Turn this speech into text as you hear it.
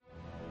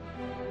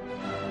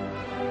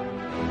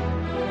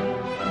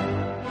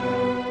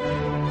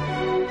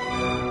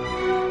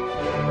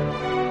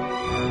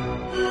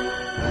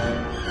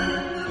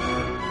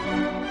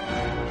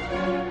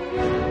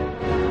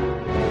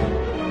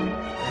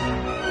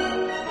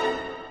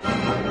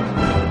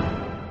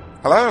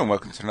Hello and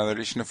welcome to another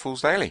edition of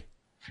Fool's Daily,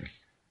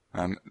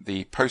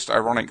 the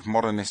post-ironic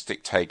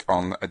modernistic take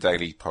on a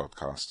daily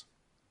podcast.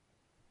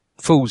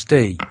 Fool's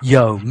D,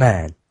 yo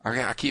man.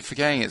 Okay, I keep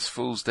forgetting it's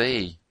Fool's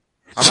D.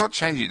 I'm not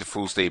changing it to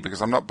Fool's D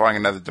because I'm not buying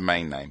another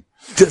domain name.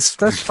 That's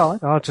fine.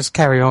 I'll just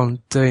carry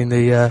on doing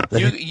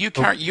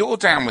the You're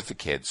down with the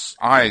kids.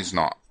 I's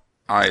not.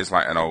 I is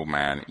like an old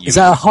man. Is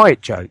that a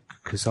height joke?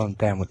 Because I'm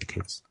down with the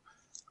kids.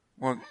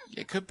 Well,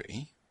 it could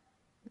be.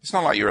 It's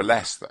not like you're a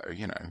less though,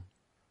 you know.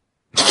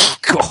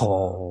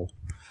 Oh.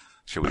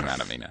 She'll be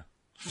mad at me now.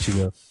 She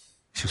will.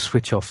 She'll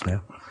switch off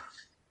now.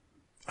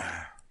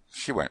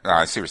 She won't.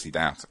 I seriously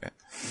doubt it.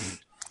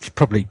 She'll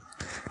probably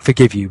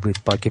forgive you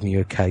by giving you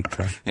a cake,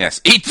 though.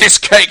 Yes. Eat this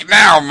cake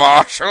now,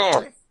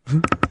 Marshall!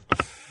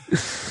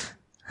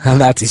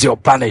 And that is your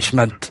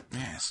punishment.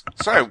 Yes.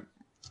 So,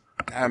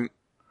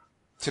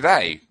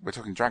 today we're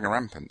talking Dragon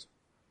Rampant.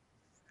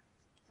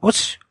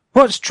 What's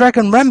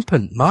Dragon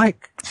Rampant,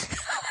 Mike?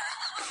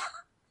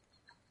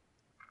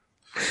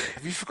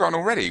 Have you forgotten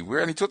already? We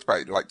only talked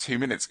about it like 2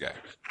 minutes ago.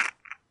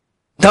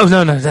 No.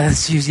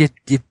 That's you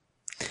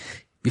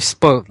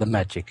spoilt the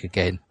magic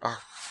again.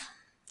 Oh,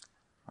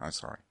 I'm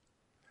sorry.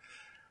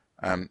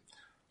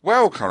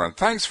 Well, Conrad,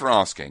 thanks for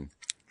asking.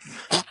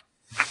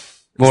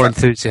 More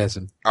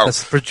enthusiasm. Oh.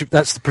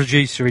 That's the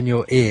producer in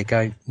your ear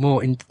going,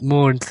 more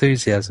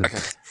enthusiasm. Okay.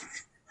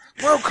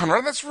 Well,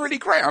 Conrad, that's really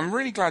great. I'm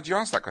really glad you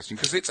asked that question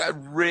because it's a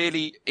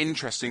really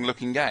interesting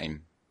looking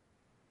game.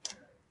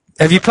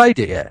 Have you played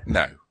it yet?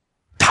 No.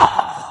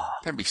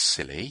 Don't be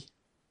silly.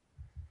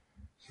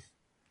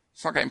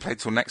 It's not getting played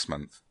till next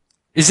month.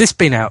 Has this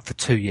been out for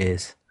 2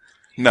 years?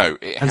 No,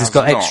 it has And it's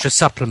got not. extra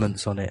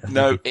supplements on it.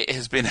 No, it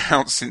has been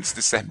out since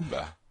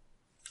December.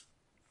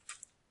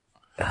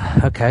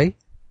 Okay.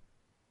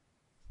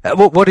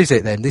 What is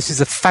it then? This is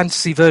a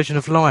fantasy version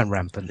of Lion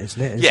Rampant,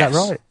 isn't it? Is that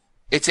right?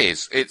 It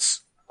is.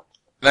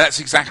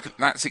 That's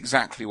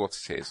exactly what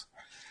it is.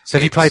 So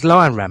have you played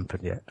Lion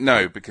Rampant yet?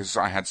 No, because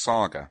I had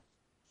Saga.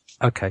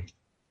 Okay.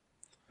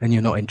 And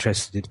you're not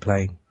interested in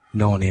playing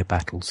Narnia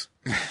battles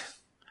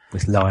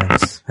with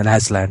lions and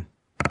Aslan.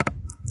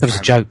 That was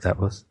a joke, that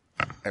was.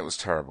 It was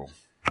terrible.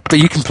 But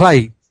you can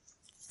play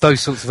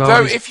those sorts of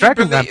armies.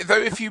 Though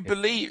if you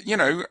believe, you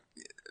know,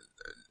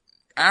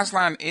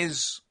 Aslan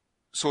is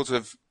sort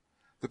of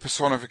the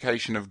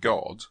personification of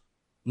God.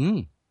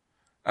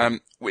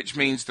 Which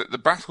means that the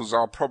battles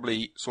are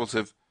probably sort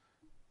of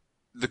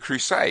the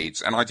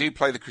Crusades, and I do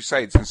play the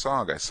Crusades in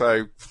Saga,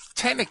 so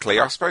technically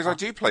I suppose I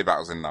do play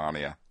battles in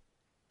Narnia.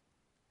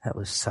 That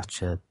was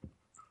such a... It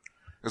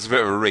was a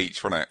bit of a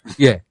reach, wasn't it?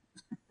 Yeah.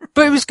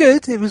 But it was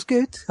good.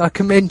 I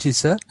commend you,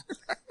 sir.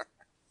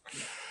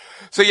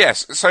 So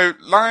yes,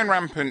 Lion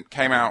Rampant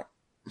came out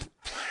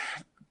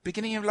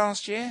beginning of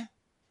last year?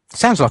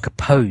 Sounds like a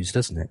pose,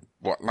 doesn't it?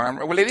 What, Lion?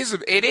 Well, it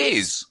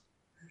is.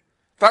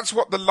 That's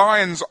what the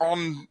lions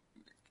on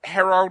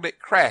heraldic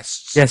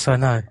crests. Yes, I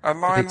know.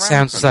 It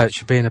sounds as though it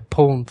should be in a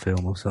porn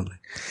film or something.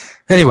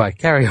 Anyway,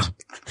 carry on.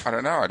 I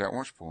don't know. I don't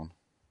watch porn.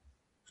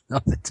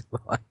 Neither do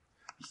I.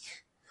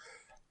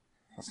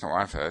 That's not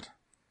what I've heard.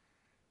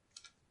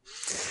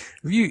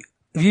 You've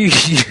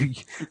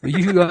degenerated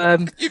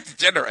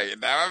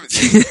now,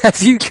 haven't you?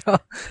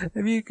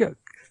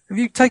 Have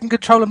you taken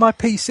control of my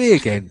PC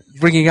again?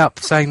 Ringing up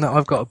saying that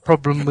I've got a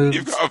problem with...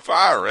 You've got a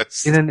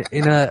virus. In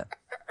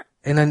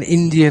an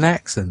Indian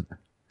accent.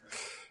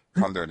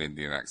 Can't do an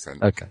Indian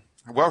accent. Okay.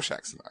 A Welsh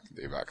accent I can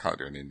do, but I can't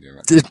do an Indian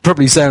accent. It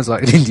probably sounds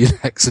like an Indian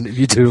accent if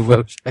you do a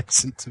Welsh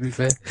accent, to be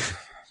fair.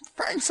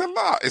 Thanks a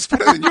lot. It's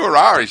better than your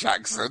Irish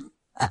accent.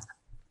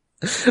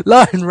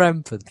 Lion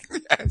Rampant.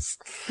 Yes.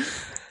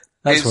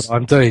 That's what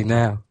I'm doing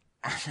now.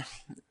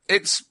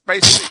 It's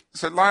basically,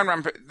 so Lion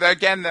Rampant,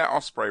 they're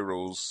Osprey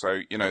rules,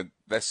 so, you know,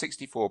 they're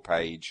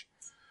 64-page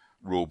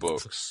rule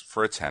books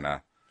for a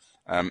tenner.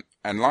 And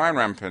Lion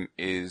Rampant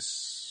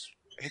it's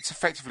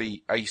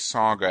effectively a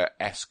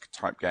Saga-esque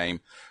type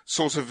game,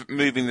 sort of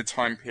moving the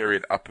time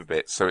period up a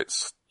bit, so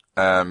it's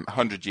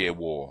 100-Year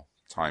War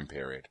time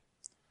period.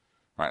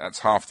 Right, that's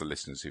half the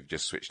listeners who've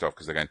just switched off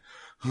because they're going,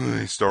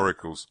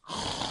 historicals.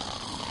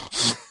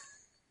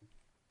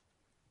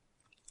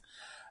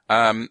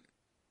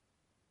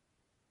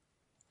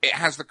 It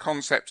has the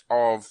concept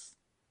of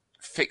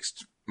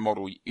fixed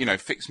model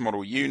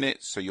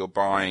units, so you're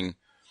buying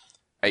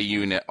a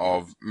unit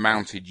of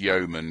mounted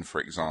yeomen,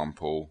 for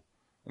example,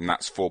 and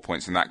that's 4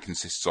 points, and that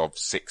consists of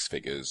 6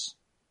 figures.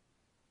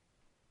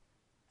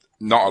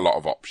 Not a lot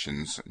of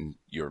options, and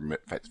you're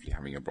effectively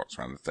having your blocks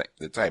around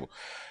the table.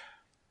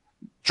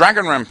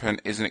 Dragon Rampant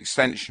is an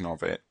extension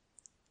of it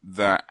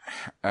that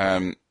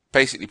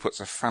basically puts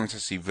a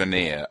fantasy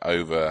veneer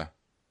over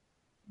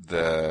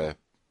the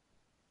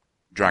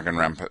Dragon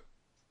Rampant,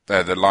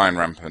 the Lion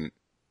Rampant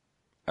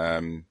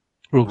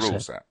rule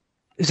set.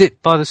 Is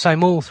it by the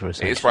same author?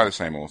 It is by the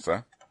same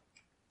author.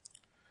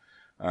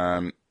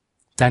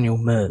 Daniel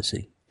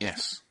Mersey.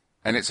 Yes,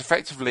 and it's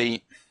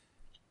effectively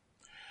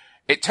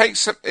it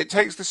takes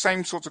the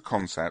same sort of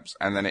concepts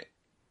and then it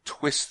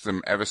twists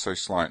them ever so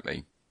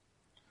slightly.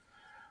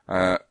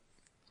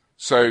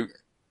 So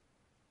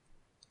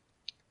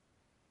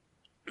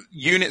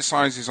unit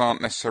sizes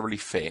aren't necessarily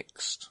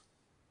fixed.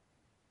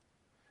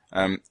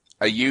 A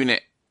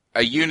unit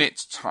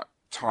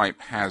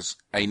type has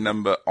a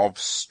number of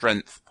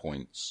strength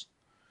points,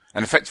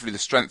 and effectively the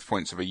strength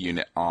points of a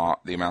unit are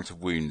the amount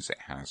of wounds it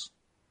has.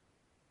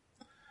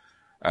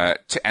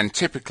 And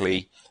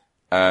typically,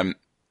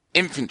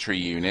 infantry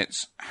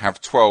units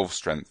have 12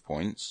 strength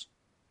points,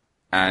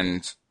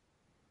 and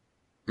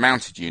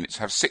mounted units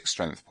have 6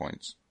 strength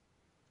points.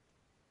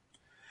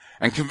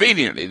 And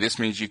conveniently, this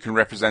means you can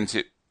represent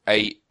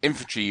a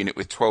infantry unit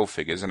with 12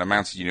 figures and a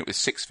mounted unit with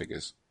 6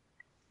 figures.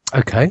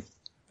 Okay.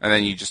 And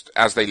then you just,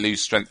 as they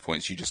lose strength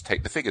points, you just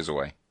take the figures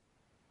away.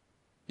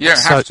 You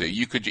don't have to.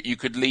 You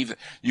could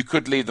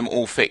leave them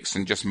all fixed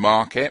and just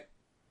mark it.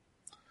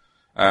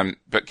 But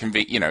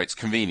it's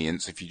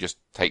convenience if you just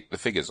take the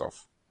figures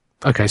off.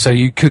 Okay, so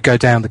you could go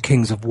down the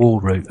Kings of War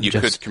route. You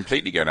could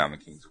completely go down the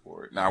Kings of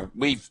War route. Now,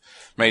 we've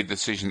made the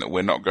decision that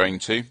we're not going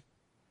to.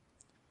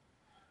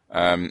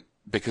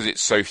 Because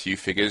it's so few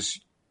figures.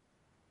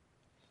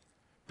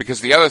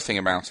 Because the other thing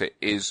about it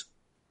is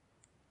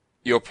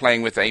you're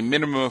playing with a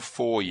minimum of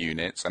 4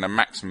 units and a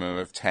maximum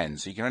of 10,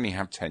 so you can only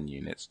have 10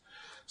 units.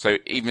 So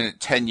even at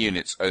 10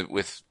 units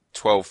with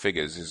 12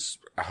 figures is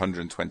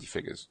 120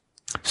 figures.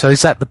 So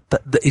is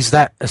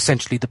that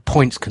essentially the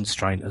points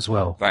constraint as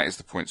well? That is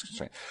the points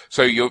constraint.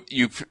 So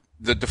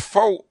the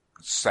default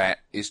set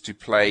is to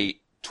play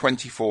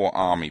 24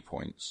 army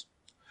points.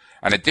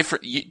 And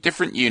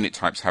different unit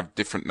types have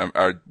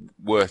are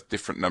worth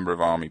different number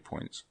of army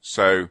points.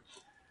 So,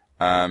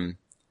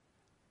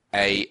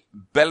 a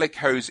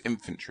bellicose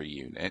infantry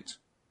unit,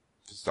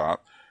 to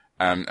start,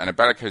 and a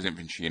bellicose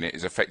infantry unit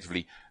is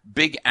effectively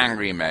big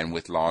angry men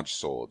with large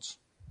swords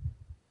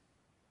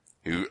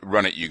who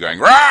run at you going,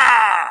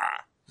 "Rah!"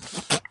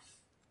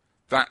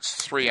 That's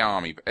 3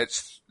 army.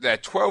 They're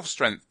 12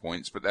 strength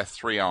points, but they're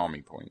 3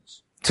 army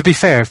points. To be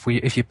fair,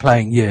 if you're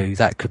playing you,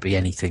 that could be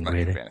anything, that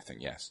really. Could be anything,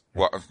 yes.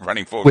 What,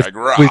 running forward, going,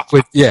 "Rah!"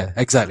 Yeah,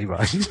 exactly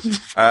right.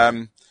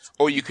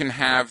 Or you can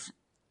have,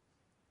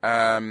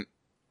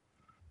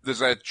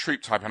 there's a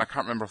troop type, and I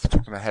can't remember off the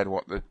top of the head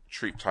what the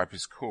troop type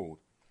is called,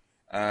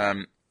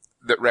 that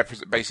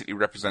basically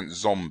represents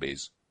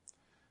zombies,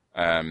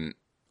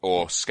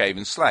 or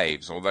Skaven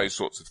slaves, or those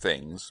sorts of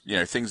things.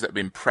 Things that have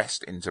been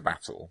pressed into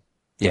battle.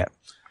 Yeah.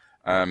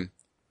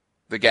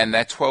 Again,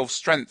 they're 12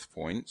 strength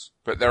points,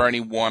 but they're only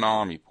 1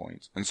 army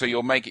point. And so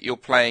you're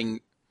playing,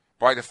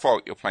 by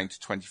default, you're playing to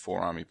 24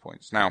 army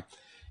points. Now,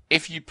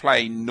 if you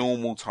play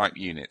normal type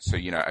units, so,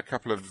 a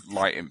couple of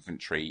light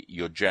infantry,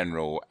 your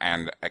general,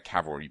 and a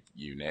cavalry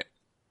unit,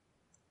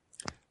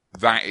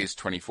 that is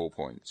 24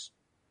 points.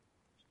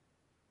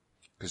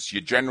 Because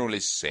your general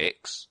is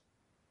 6,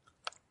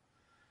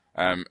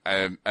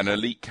 an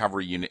elite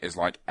cavalry unit is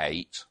like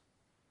 8,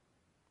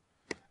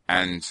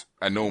 and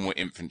a normal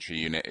infantry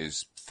unit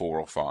is 4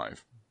 or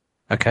 5.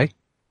 Okay.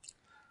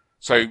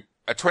 So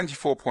a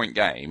 24-point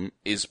game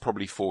is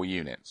probably 4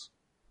 units.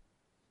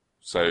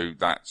 So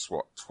that's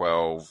what,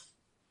 12,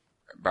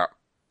 about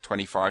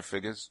 25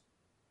 figures?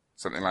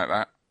 Something like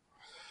that.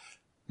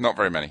 Not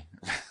very many.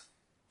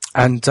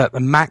 And the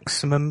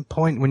maximum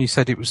point, when you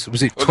said it was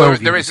it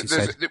 12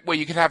 units? Well,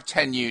 you can have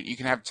 10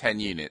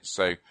 units.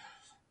 So,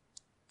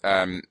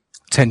 10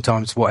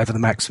 times whatever the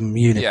maximum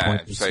unit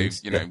point is. So,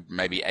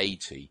 maybe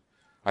 80.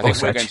 I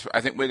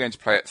think we're going to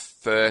play at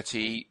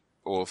 30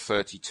 or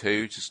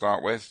 32 to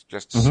start with,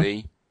 just to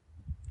see.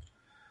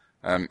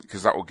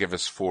 Because that will give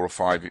us 4 or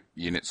 5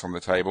 units on the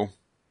table.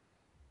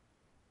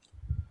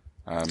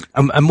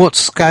 And what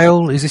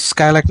scale? Is this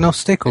scale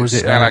agnostic, or is it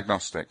scale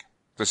agnostic?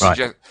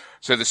 Right.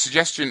 So the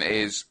suggestion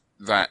is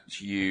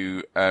that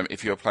you,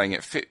 if you're playing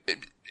at,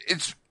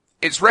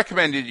 it's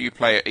recommended you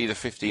play at either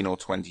 15 or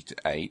 20 to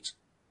 8.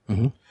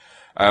 Mm-hmm.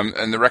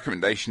 And the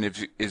recommendation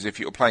is if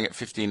you're playing at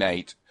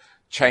 15-8,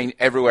 change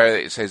everywhere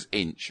that it says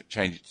inch,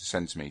 change it to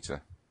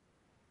centimetre.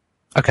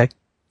 Okay.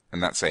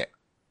 And that's it.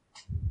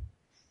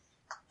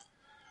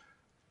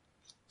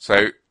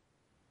 So,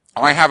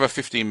 I have a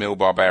 15mm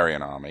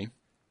barbarian army,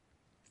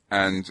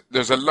 and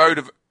there's a load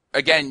of,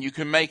 again, you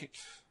can make,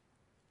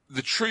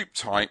 the troop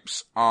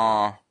types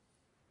are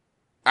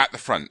at the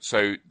front,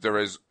 so there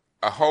is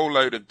a whole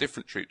load of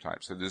different troop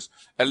types. So there's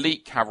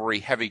elite cavalry,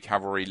 heavy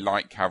cavalry,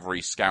 light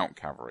cavalry, scout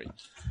cavalry,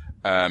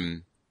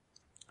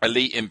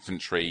 elite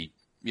infantry,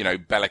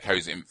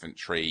 bellicose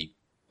infantry,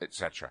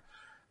 etc.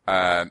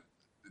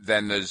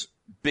 Then there's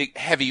big,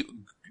 heavy,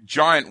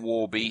 giant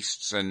war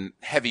beasts and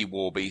heavy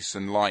war beasts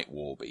and light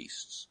war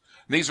beasts.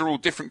 And these are all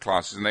different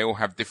classes and they all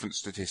have different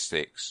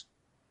statistics.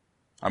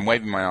 I'm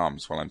waving my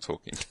arms while I'm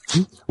talking.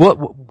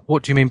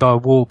 What do you mean by a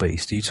war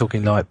beast? Are you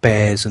talking like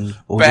bears or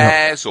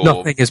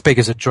nothing as big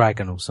as a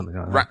dragon or something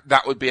like that?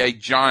 That would be a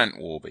giant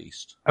war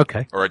beast.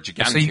 Okay. Or a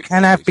gigantic. So you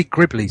can have big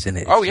gribblies in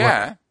it. Oh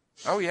yeah.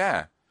 Well. Oh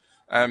yeah.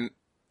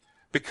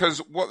 Because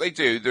what they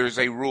do, there is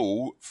a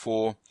rule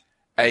for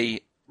a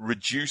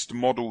reduced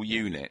model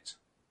unit,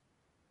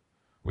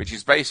 which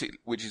is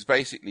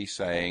basically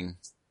saying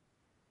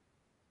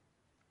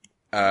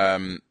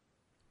that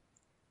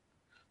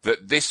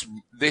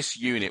this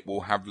unit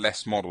will have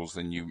less models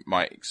than you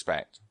might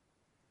expect.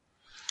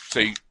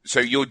 So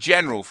your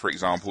general, for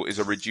example, is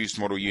a reduced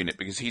model unit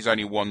because he's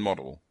only one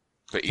model,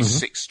 but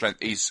he's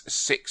he's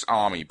 6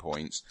 army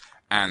points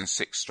and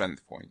 6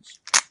 strength points.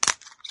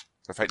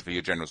 So effectively,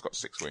 your general's got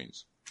 6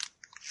 wounds.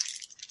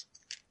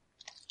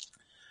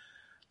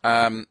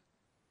 And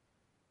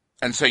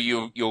so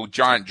your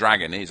giant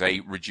dragon is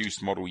a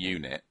reduced model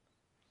unit,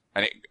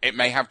 and it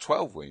may have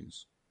 12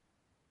 wounds,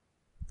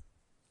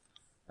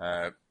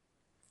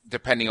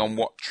 depending on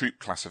what troop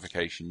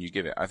classification you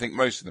give it. I think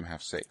most of them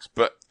have 6,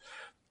 but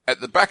at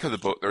the back of the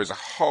book, there is a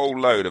whole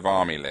load of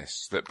army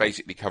lists that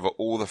basically cover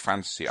all the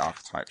fantasy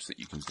archetypes that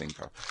you can think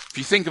of. If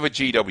you think of a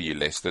GW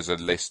list, there's a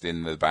list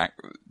in the back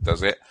that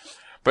does it.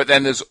 But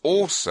then there's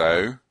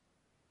also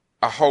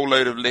a whole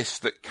load of lists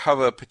that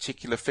cover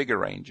particular figure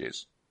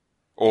ranges,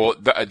 or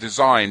that are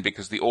designed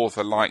because the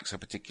author likes a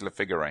particular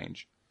figure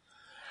range.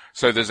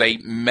 So there's a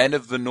Men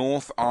of the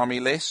North army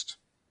list.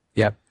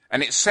 Yep.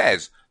 And it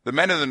says the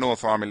Men of the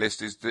North army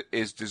list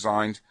is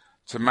designed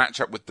to match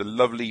up with the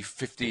lovely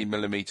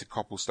 15mm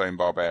Copplestone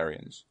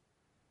Barbarians,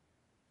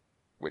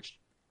 which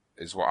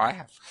is what I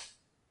have.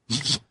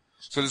 So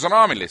there's an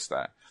army list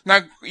there.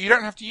 Now, you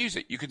don't have to use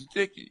it. You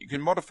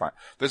can modify it.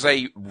 There's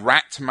a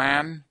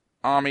Ratman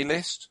army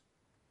list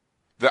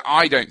that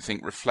I don't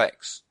think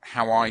reflects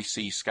how I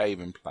see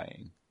Skaven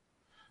playing.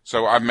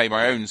 So I've made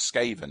my own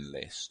Skaven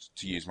list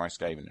to use my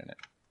Skaven in it.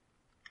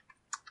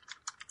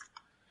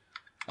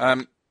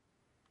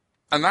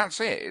 And that's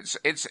it.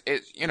 It's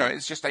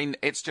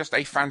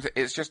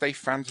just a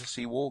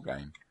fantasy war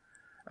game.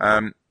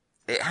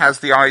 It has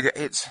the idea.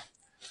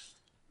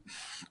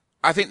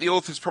 I think the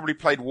author's probably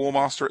played War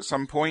Master at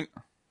some point.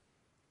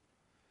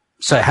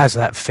 So it has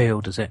that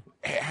feel, does it?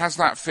 It has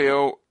that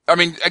feel. I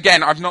mean,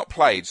 again, I've not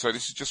played, so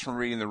this is just from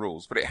reading the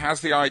rules, but it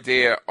has the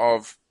idea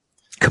of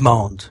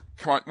command.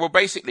 Well,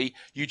 basically,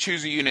 you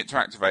choose a unit to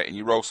activate and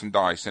you roll some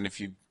dice, and if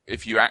you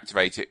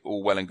activate it,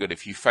 all well and good.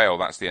 If you fail,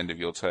 that's the end of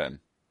your turn.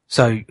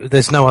 So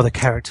there's no other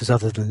characters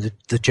other than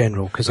the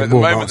general, because at in the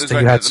War moment,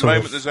 Master you had sort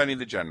of... there's only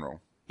the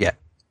general. Yeah,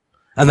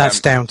 and that's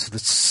down to the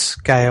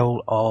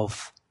scale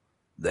of.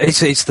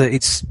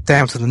 It's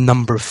down to the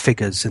number of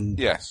figures and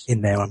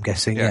in there. I'm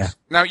guessing. Yes.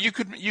 Yeah. Now you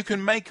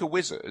can make a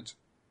wizard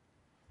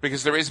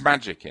because there is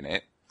magic in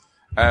it.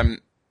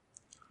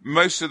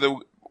 Most of the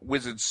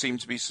wizards seem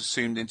to be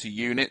subsumed into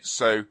units.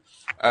 So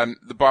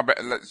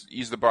let's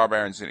use the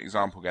barbarians as an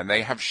example again.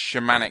 They have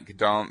shamanic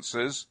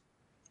dancers.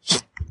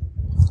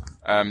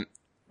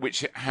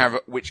 Which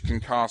can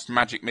cast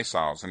magic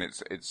missiles, and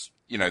it's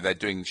they're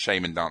doing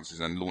shaman dances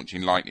and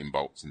launching lightning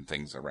bolts and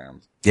things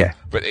around. Yeah.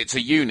 But it's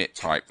a unit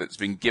type that's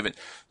been given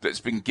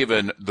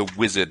the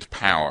wizard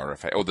power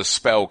effect, or the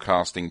spell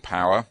casting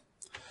power,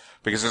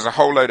 because there's a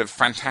whole load of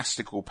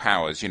fantastical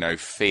powers,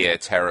 fear,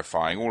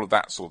 terrifying, all of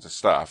that sort of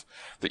stuff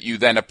that you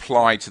then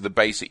apply to the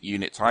basic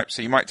unit type.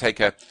 So you might so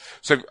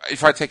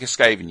if I take a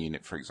Skaven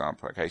unit, for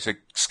example, okay, so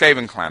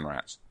Skaven clan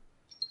rats,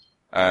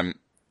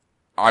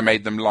 I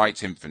made them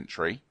light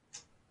infantry,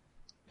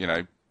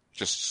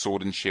 just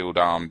sword and shield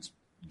armed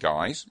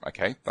guys.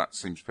 Okay, that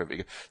seems perfectly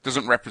good.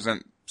 Doesn't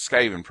represent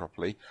Skaven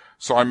properly.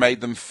 So I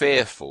made them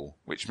fearful,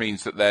 which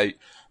means that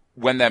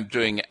when they're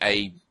doing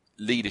a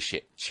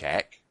leadership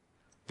check,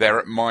 they're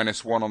at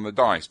 -1 on the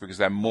dice because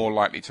they're more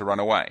likely to run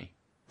away.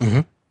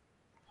 Mm-hmm.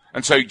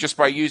 And so just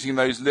by using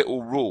those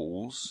little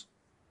rules,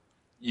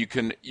 you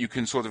can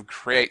sort of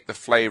create the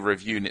flavour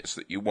of units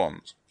that you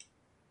want.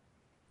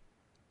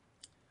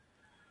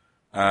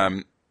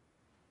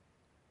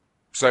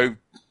 So,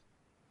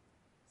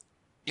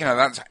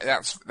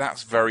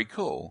 that's very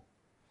cool.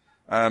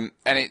 And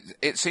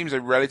it seems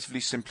a relatively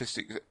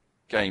simplistic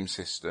game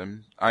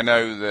system. I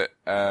know that,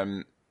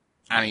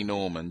 Annie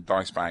Norman,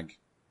 Dice Bag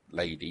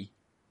Lady,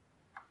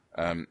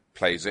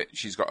 plays it.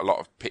 She's got a lot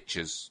of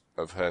pictures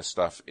of her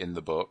stuff in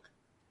the book.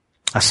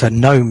 That's her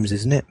gnomes,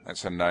 isn't it?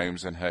 That's her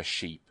gnomes and her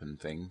sheep and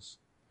things.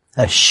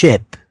 Her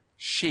ship.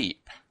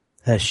 Sheep.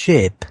 Her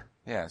ship.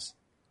 Yes.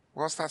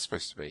 What's that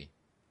supposed to be?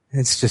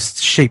 It's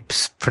just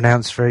sheep's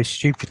pronounced very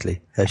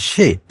stupidly. A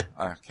sheep.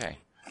 Okay.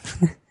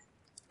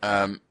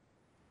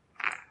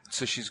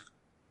 So she's...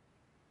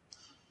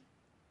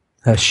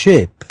 A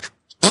ship.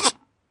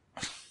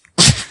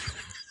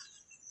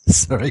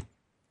 Sorry.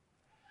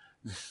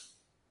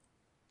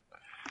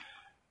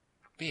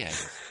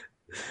 Behave.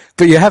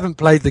 But you haven't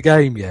played the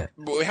game yet.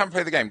 Well, we haven't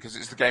played the game because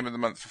it's the game of the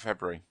month for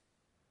February.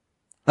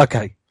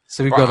 Okay.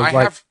 So we've got to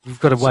wait. We've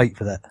got to wait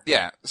for that.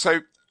 Yeah.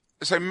 So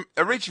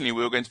originally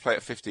we were going to play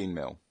at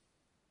 15mm.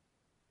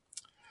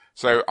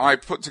 So I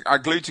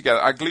glued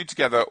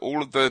together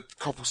all of the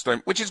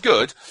cobblestone, which is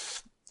good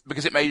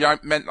because it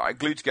meant that I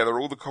glued together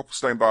all the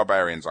cobblestone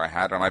barbarians I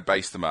had and I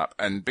based them up.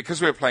 And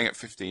because we were playing at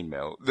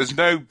 15mm, there's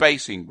no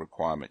basing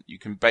requirement. You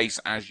can base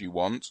as you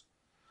want.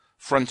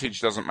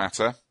 Frontage doesn't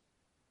matter.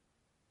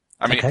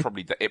 I mean, okay.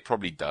 It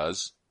probably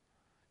does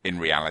in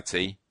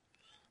reality,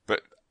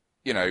 but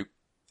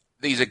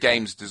these are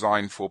games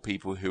designed for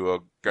people who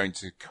are going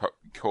to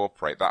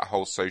cooperate, that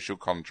whole social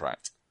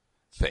contract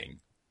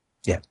thing.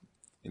 Yeah.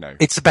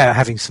 It's about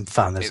having some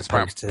fun as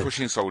opposed to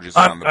pushing soldiers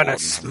around the board. I'm going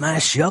to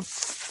smash your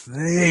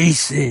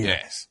face in.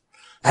 Yes.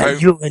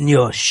 And you and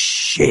your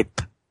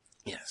ship.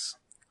 Yes.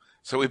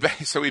 I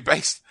based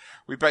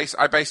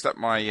up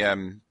my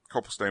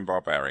Copplestone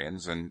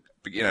Barbarians, and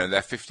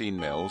they're 15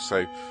 mils,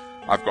 so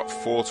I've got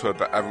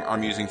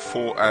I'm using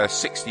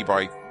 60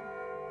 by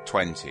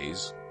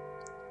 20s,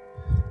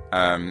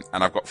 and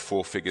I've got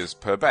 4 figures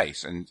per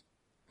base, and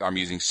I'm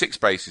using 6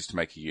 bases to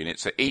make a unit.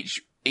 So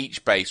each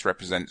base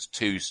represents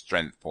 2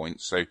 strength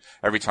points. So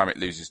every time it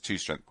loses 2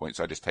 strength points,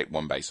 I just take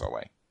 1 base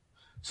away.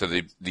 So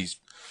these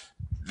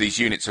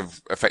units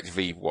of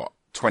effectively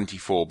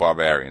 24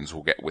 barbarians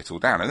will get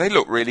whittled down, and they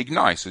look really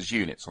nice as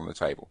units on the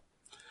table.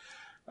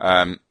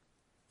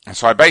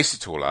 So I based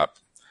it all up,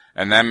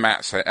 and then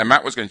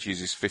Matt was going to use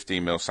his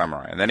 15 mil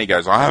samurai, and then he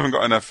goes, I haven't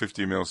got enough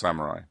 15 mil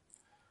samurai.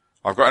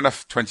 I've got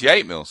enough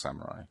 28 mil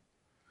samurai.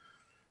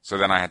 So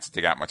then I had to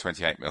dig out my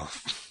 28 mil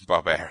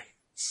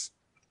barbarians.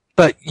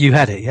 But you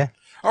had it, yeah?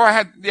 Oh, I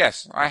had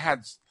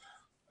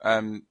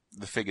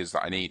the figures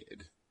that I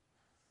needed.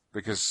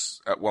 Because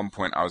at one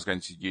point I was going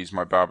to use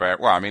my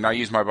I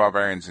use my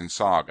barbarians in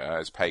Saga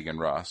as Pagan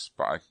Russ,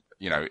 but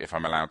if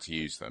I'm allowed to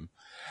use them.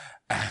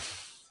 But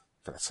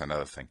that's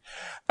another thing.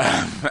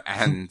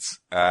 And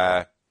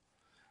I've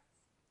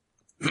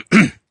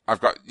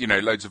got,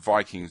 loads of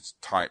Vikings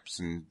types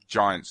and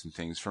giants and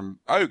things from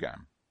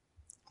Ogam.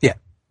 Yeah.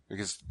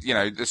 Because,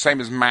 the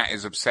same as Matt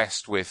is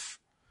obsessed with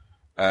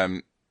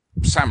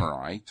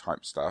samurai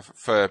type stuff,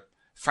 for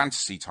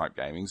fantasy type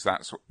gamings,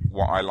 that's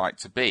what I like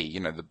to be,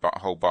 the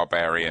whole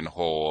barbarian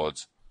horde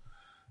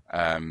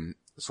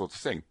sort of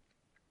thing.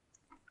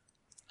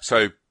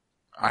 So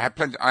I had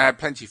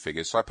plenty of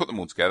figures, so I put them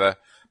all together,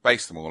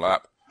 based them all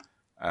up,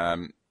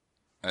 and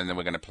then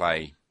we're going to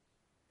play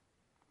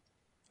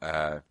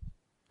at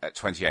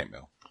 28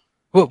 mil.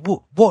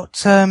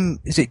 What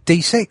is it,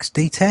 D6,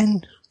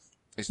 D10?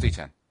 It's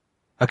D10.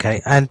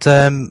 Okay, and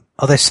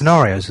are there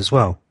scenarios as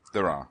well?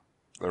 There are.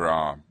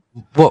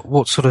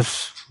 What's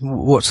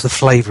the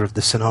flavour of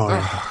the scenario?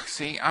 Oh,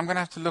 see, I'm going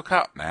to have to look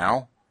up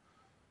now.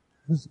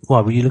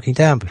 Why, were you looking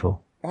down before?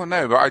 Well,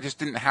 no, but I just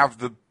didn't have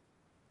the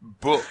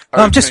book.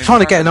 No, I'm just trying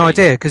to get an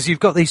idea, because you've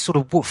got these sort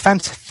of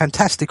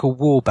fantastical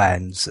war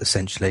bands,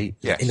 essentially,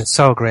 yes, in a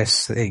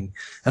Saga-esque thing.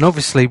 And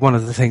obviously one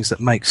of the things that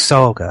makes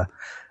Saga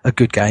a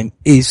good game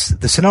is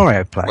the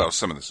scenario play. Well,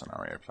 some of the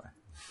scenario play.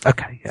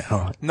 Okay, yeah, all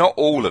right. Not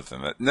all of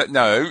them.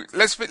 No,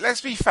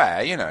 let's be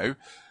fair,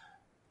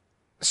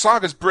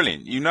 Saga's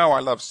brilliant. I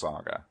love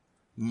Saga.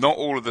 Not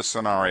all of the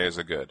scenarios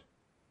are good.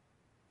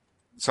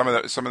 Some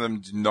of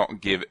them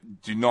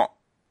do not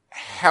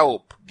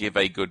help give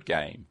a good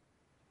game.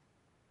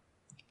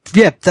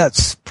 Yeah,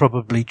 that's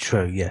probably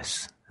true.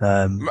 Yes.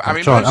 I'm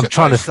trying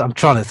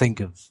to think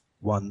of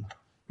one.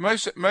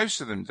 Most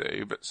of them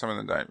do, but some of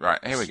them don't.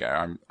 Right, here we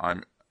go.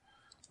 I'm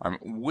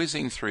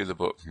whizzing through the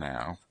book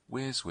now.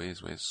 Whiz,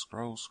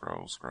 scroll.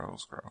 So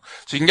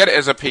you can get it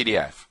as a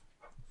PDF.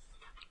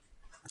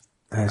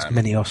 There's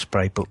many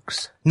Osprey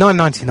books.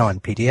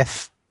 $9.99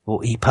 PDF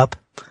or EPUB.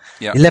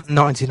 Yeah.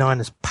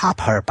 $11.99 as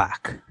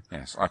paperback.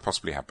 Yes, I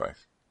possibly have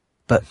both.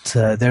 But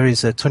there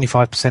is a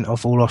 25%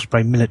 off all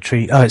Osprey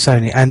military. Oh, it's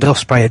only and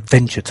Osprey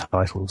adventure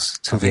titles.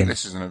 I think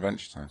this is an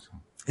adventure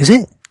title. Is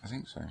it? I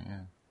think so.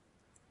 Yeah.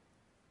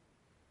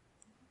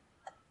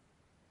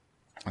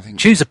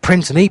 Choose a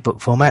print and ebook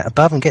format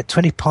above and get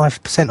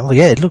 25% off.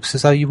 Yeah, it looks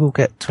as though you will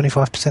get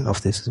 25% off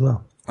this as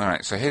well. All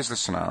right, so here's the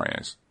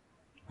scenarios.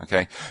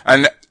 Okay,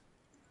 and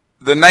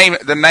the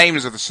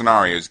names of the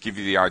scenarios give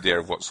you the idea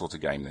of what sort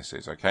of game this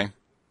is. Okay.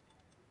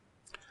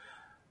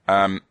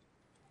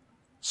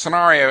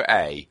 Scenario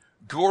A: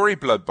 gory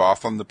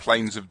bloodbath on the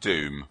plains of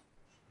doom.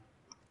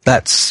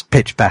 That's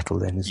pitch battle,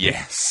 then, isn't it?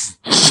 Yes.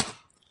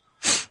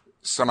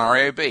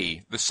 Scenario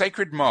B: the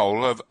sacred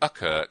mole of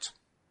Uckert.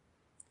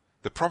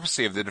 The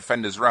prophecy of the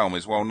defender's realm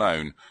is well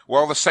known.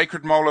 While the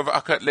sacred mole of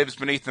Uckert lives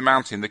beneath the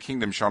mountain, the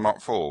kingdom shall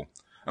not fall.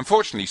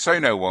 Unfortunately, so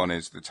no one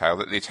is the tale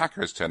that the attacker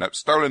has turned up,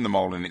 stolen the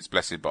mole in its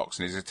blessed box,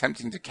 and is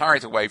attempting to carry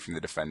it away from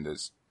the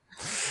defenders.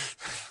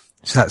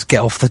 So that's get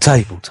off the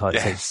table type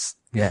thing. Yes.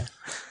 Yeah.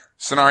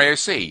 Scenario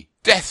C: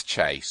 death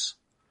chase.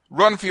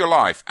 Run for your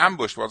life.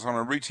 Ambushed whilst on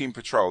a routine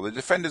patrol. The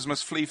defenders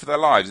must flee for their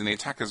lives, and the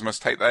attackers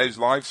must take those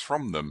lives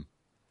from them.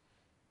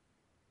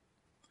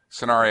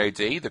 Scenario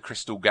D: the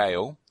crystal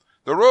gale.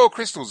 The royal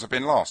crystals have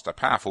been lost. A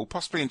powerful,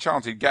 possibly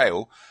enchanted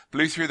gale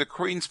blew through the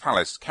Queen's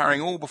palace, carrying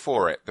all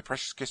before it. The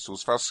precious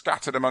crystals fell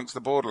scattered amongst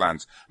the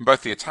borderlands, and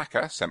both the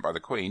attacker, sent by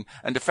the Queen,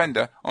 and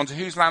defender, onto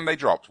whose land they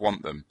dropped,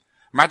 want them.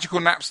 Magical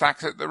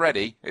knapsacks at the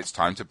ready. It's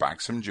time to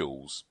bag some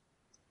jewels.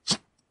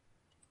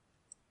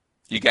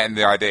 You getting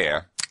the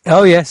idea?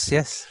 Oh,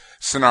 yes.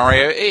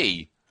 Scenario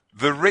E: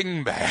 the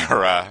ring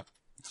bearer.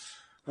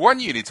 One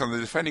unit on the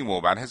defending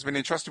warband has been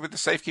entrusted with the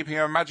safekeeping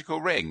of a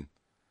magical ring.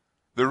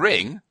 The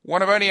ring,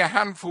 one of only a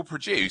handful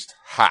produced,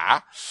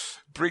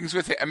 brings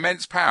with it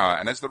immense power,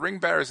 and as the ring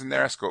bearers and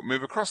their escort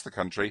move across the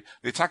country,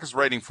 the attacker's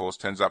raiding force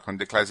turns up and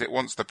declares it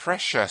wants the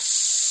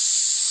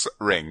precious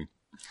ring.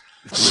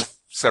 With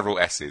several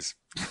S's.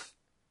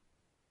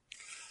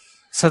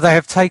 So they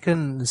have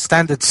taken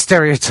standard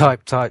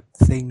stereotype type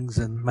things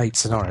and made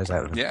scenarios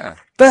out of them. Yeah.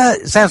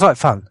 But it sounds like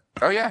fun.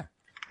 Oh yeah,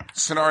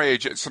 Scenario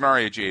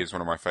G is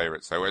one of my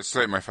favourites, though. It's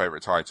certainly my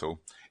favourite title.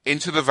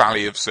 Into the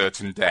Valley of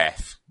Certain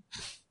Death.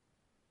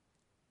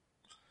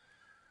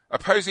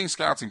 Opposing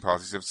scouting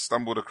parties have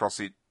stumbled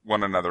across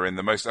one another in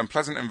the most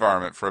unpleasant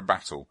environment for a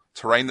battle,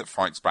 terrain that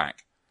fights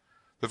back.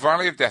 The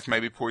Valley of Death may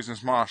be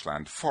poisonous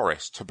marshland,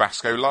 forest,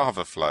 Tabasco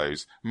lava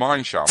flows,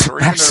 mine shafts,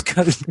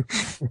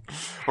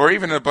 or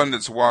even an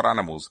abundance of wild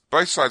animals.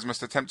 Both sides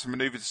must attempt to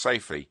maneuver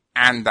safely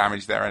and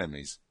damage their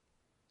enemies.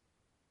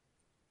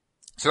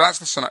 So that's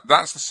the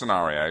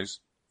scenarios.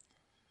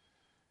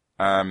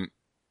 And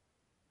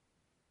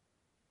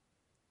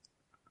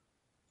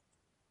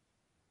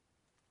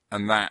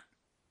that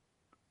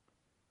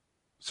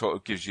sort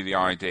of gives you the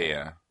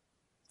idea.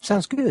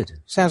 Sounds good.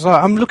 Sounds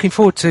like I'm looking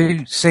forward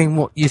to seeing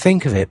what you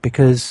think of it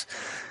because,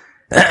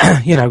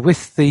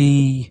 with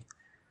the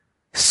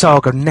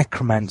Saga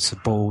Necromancer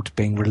board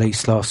being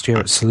released last year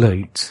at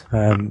Salute,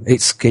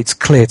 it's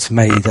clear to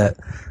me that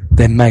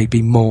there may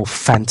be more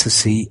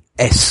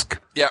fantasy-esque.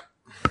 Yep.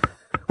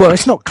 Well,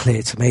 it's not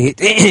clear to me.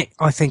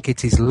 I think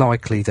it is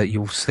likely that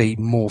you'll see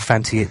more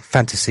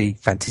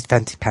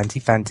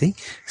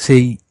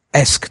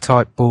fantasy-esque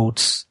type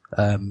boards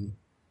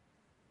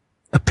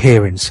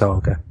appear in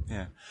Saga.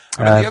 Yeah.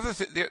 I was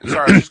just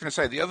going to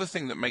say, the other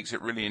thing that makes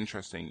it really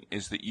interesting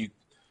is that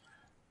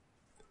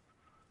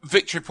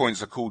victory points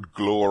are called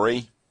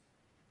glory.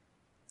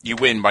 You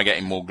win by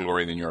getting more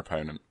glory than your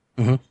opponent.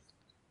 Mm-hmm.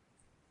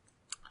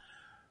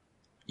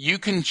 You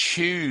can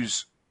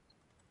choose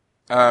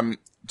to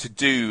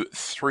do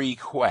 3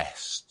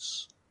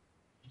 quests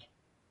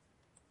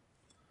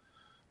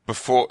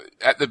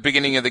at the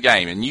beginning of the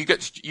game, and you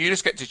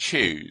just get to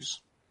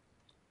choose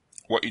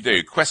what you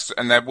do. Quests,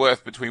 and they're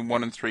worth between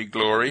 1 and 3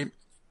 glory.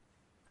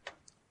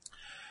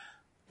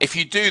 If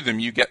you do them,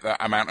 you get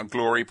that amount of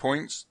glory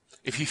points.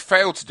 If you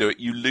fail to do it,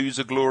 you lose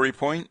a glory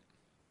point.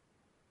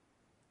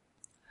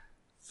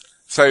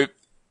 So,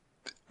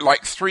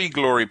 like 3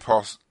 glory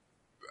quests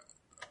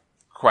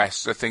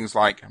are things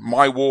like,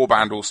 my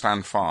warband will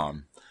stand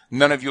firm.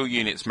 None of your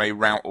units may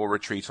rout or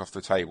retreat off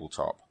the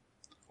tabletop.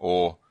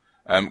 Or,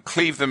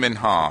 cleave them in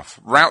half.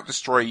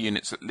 Destroy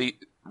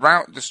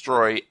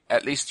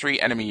at least 3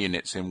 enemy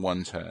units in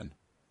 1 turn.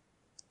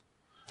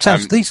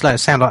 These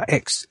letters sound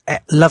like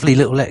lovely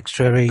little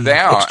extra. They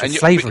are, extra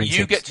flavour. But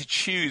you get to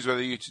choose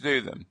whether you to do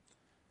them.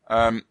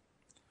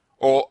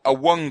 Or a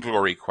 1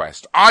 glory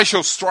quest. I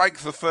shall strike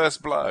the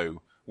first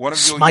blow. One of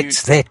your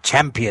smites their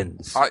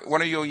champions.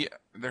 One of your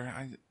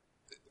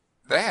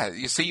there.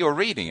 You see, you're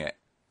reading it.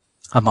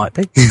 I might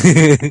be.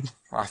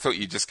 I thought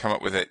you'd just come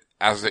up with it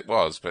as it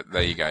was, but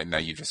there you go. No,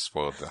 you just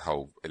spoiled the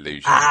whole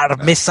illusion. Our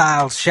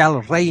missiles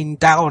shall rain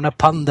down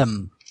upon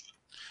them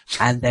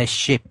and their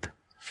ship.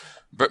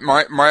 But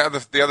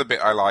the other bit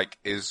I like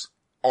is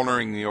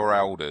honouring your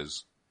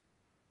elders.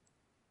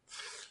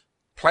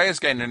 Players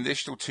gain an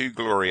additional 2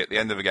 glory at the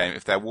end of a game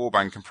if their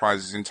warband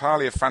comprises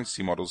entirely of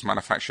fantasy models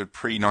manufactured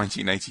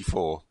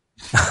pre-1984.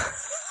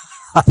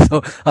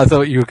 I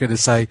thought you were going to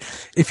say,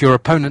 if your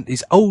opponent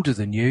is older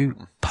than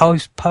you,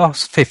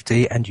 past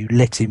 50, and you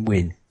let him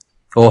win.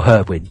 Or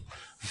her win.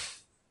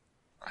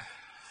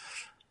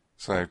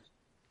 So,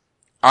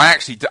 I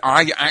actually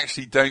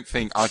don't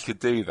think I could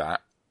do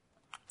that.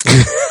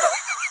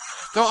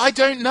 Though I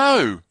don't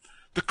know.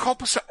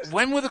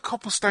 When were the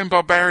Copplestone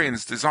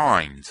Barbarians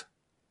designed?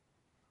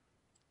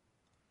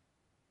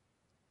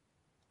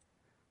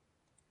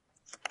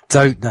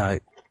 Don't know.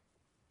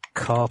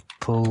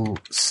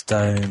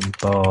 Copplestone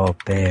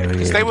Barbarians.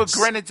 Because they were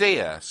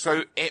Grenadier,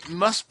 so it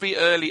must be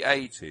early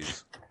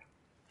 80s.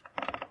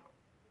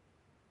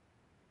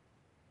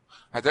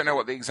 I don't know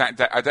what the exact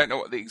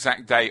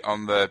date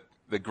on the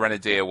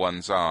Grenadier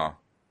ones are.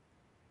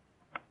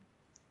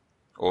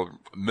 Or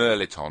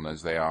Merliton,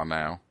 as they are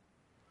now.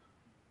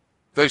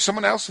 Though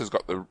someone else has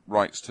got the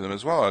rights to them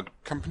as well. A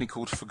company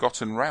called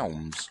Forgotten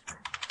Realms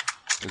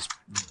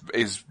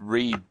is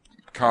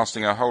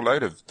recasting a whole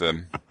load of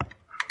them.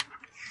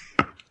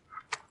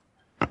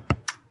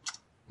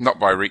 Not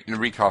by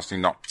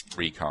recasting, not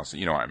recasting.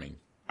 You know what I mean?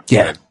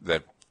 Yeah.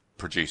 They're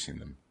producing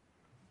them.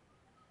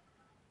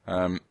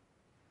 So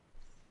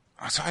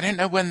I don't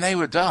know when they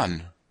were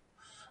done.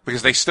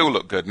 Because they still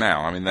look good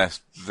now. I mean, they're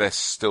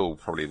still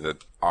probably the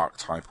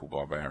archetypal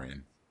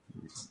barbarian.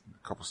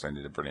 Copplestone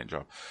did a brilliant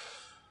job.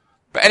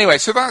 But anyway,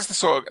 so that's the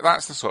sort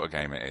of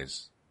game it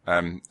is.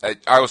 I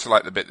also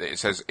like the bit that it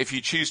says, if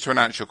you choose to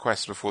announce your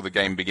quest before the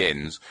game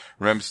begins,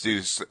 remember to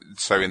do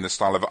so in the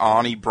style of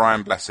Arnie,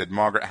 Brian Blessed,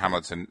 Margaret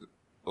Hamilton,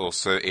 or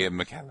Sir Ian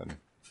McKellen.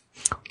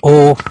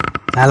 Or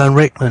Alan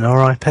Rickman,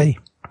 R.I.P.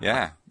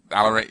 Yeah,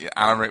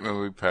 Alan Rickman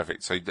would be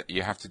perfect. So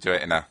you have to do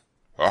it in a,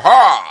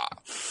 aha!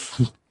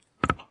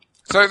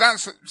 So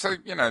that's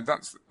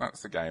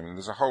the game, and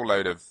there's a whole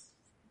load of.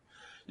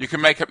 You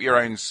can make up your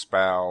own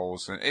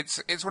spells, and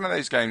it's one of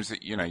those games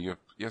that you're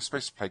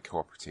supposed to play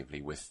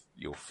cooperatively with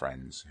your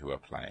friends who are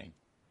playing.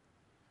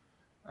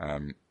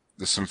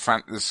 There's some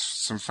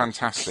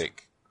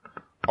fantastic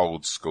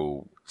old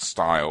school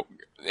style.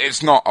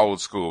 It's not old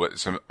school, but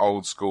it's some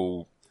old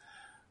school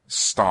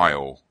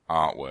style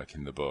artwork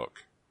in the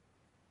book.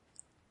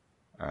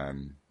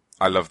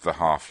 I love the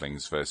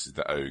halflings versus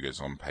the ogres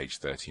on page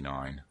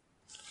 39.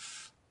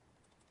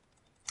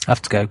 I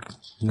have to go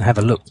and have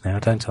a look now,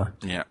 don't I?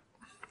 Yeah.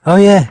 Oh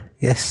yeah,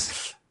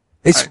 yes.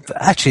 It's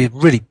actually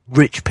really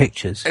rich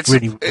pictures. It's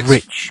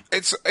rich.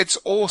 It's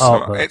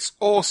awesome. Artwork. It's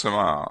awesome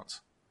art.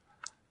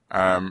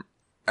 And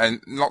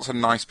lots of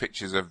nice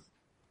pictures of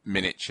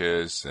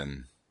miniatures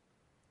and.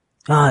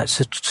 It's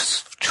a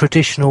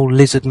traditional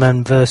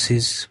lizardman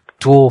versus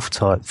dwarf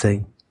type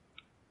thing.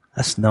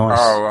 That's nice.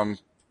 Oh, on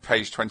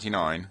page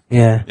 29.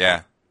 Yeah.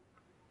 Yeah.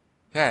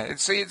 Yeah.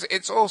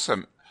 It's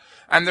awesome.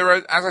 And there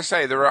are, as I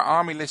say, there are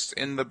army lists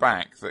in the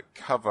back that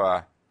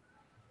cover.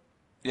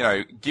 You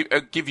know,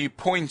 give you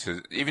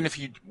pointers, even if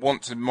you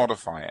want to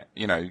modify it.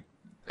 You know,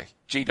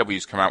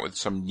 GW's come out with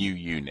some new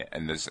unit,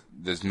 and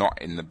there's not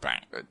in the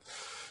back. But,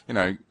 you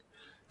know,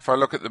 if I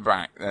look at the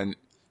back, then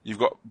you've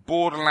got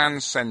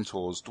Borderlands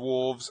centaurs,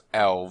 dwarves,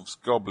 elves,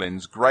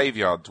 goblins,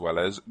 graveyard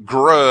dwellers,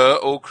 Grur,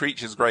 all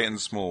creatures great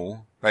and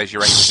small. There's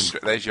your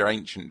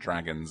ancient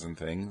dragons and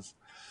things.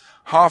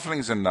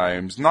 Halflings and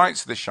gnomes,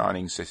 knights of the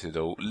shining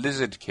citadel,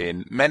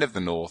 lizardkin, men of the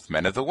north,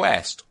 men of the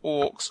west,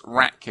 orcs,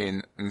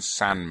 ratkin, and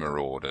sand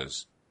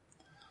marauders.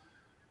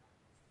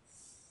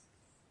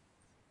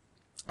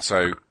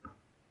 So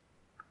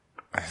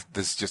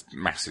there's just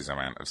massive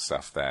amount of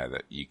stuff there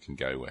that you can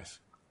go with.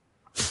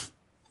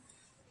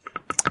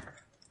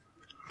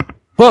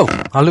 Well,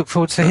 I look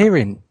forward to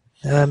hearing.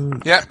 So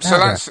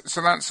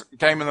that's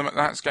game of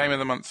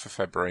the month for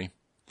February.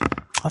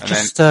 I've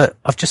just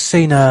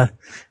seen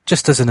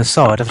just as an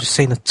aside, I've just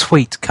seen a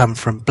tweet come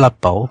from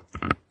Blood Bowl.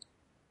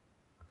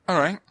 All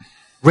right.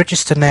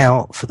 Register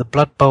now for the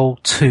Blood Bowl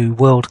 2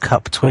 World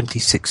Cup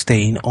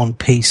 2016 on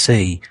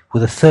PC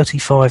with a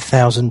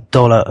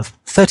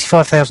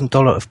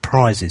 $35,000 of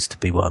prizes to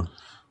be won.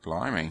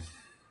 Blimey.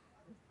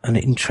 An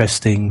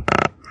interesting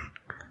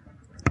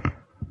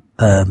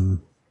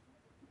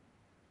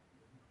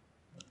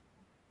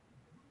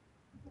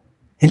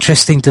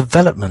interesting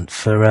development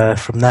for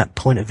from that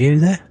point of view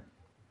there.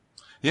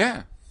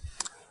 Yeah.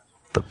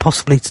 But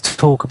possibly to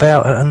talk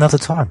about at another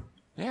time.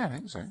 Yeah, I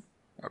think so.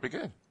 That'd be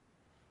good.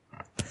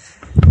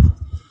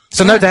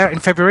 So no doubt in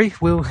February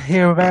we'll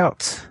hear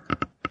about.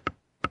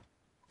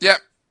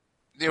 Yep.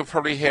 You'll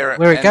probably hear it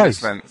where it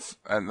goes. Length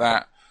and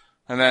that.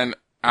 And then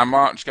our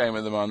March game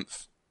of the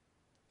month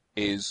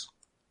is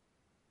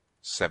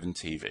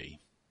 7TV.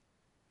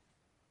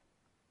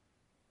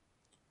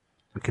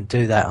 We can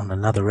do that on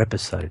another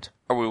episode.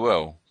 Oh, we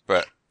will,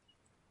 but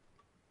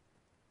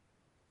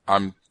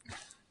I'm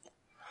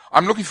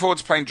looking forward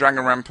to playing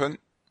Dragon Rampant.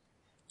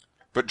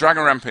 But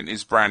Dragon Rampant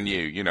is brand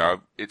new, you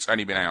know, it's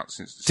only been out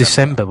since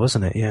December,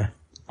 wasn't it? Yeah.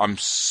 I'm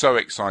so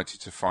excited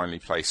to finally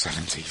play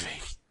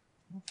 7TV.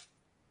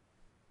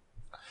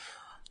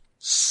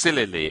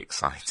 Sillily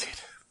excited.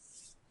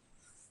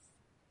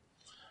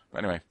 But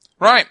anyway.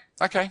 Right,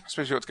 okay, I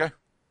suppose you ought to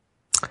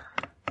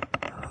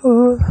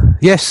go.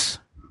 Yes.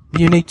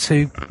 You need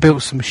to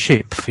build some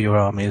ship for your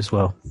army as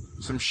well.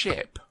 Some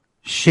ship?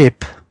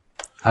 Ship.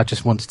 I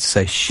just wanted to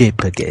say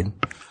ship again.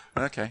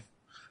 Okay.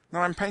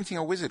 No, I'm painting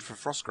a wizard for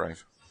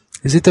Frostgrave.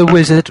 Is it the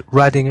wizard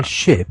riding a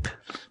ship?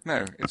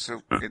 No, it's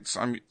the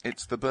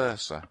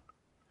Bursa.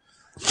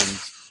 And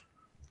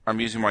I'm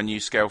using my new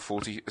scale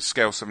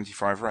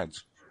 75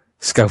 reds.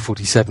 Scale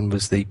 47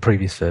 was the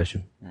previous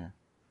version. Yeah.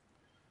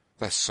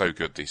 They're so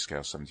good, these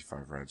scale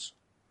 75 reds.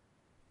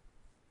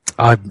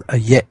 I'm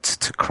yet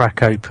to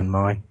crack open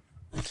mine.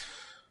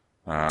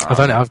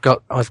 I've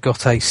got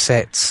a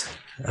set.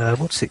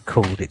 What's it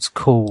called? It's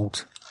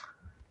called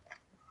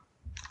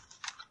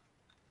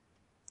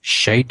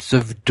Shades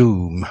of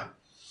Doom.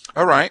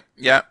 All right.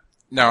 Yeah.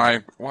 No,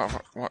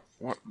 what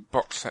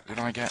box set did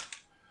I get?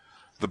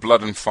 The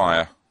Blood and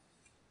Fire.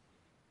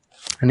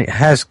 And it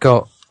has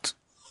got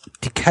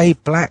Decay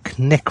Black,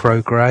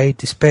 Necro Grey,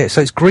 Despair.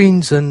 So it's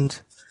greens and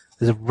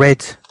there's a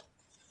red,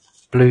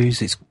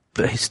 blues. It's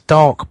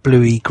dark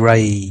bluey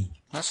grey.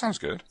 That sounds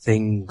good.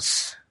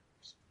 Things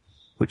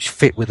which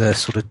fit with a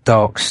sort of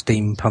dark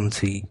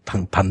steampunky.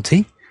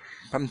 Punty?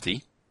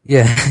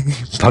 Yeah,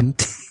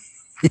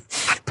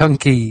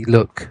 punky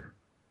look.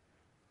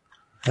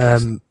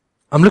 I'm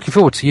looking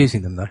forward to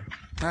using them though.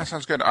 That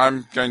sounds good.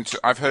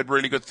 I've heard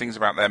really good things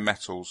about their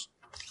metals.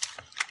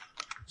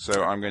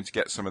 So I'm going to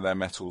get some of their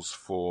metals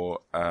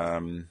for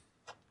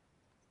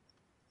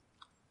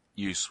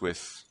use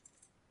with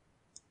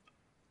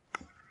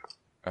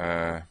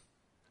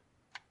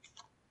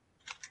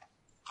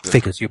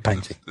figures you're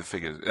painting. The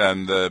figures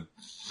and the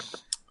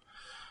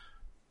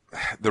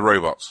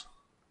robots.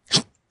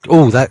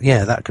 Oh,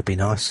 that could be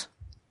nice.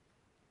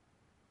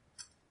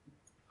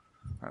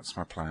 That's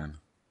my plan.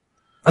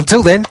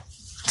 Until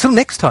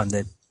next time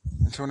then.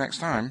 Until next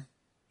time.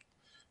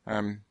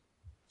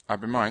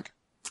 I've been Mike.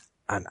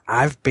 And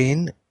I've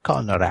been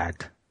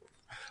Conrad.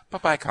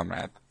 Bye-bye,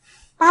 Conrad.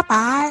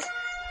 Bye-bye.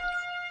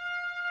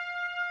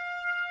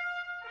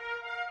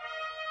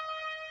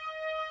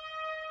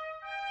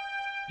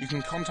 You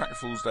can contact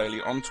Fools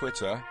Daily on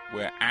Twitter,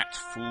 we're at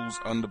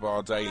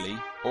Fools_Daily,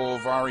 or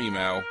via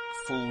email,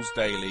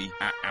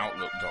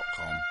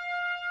 foolsdaily@outlook.com.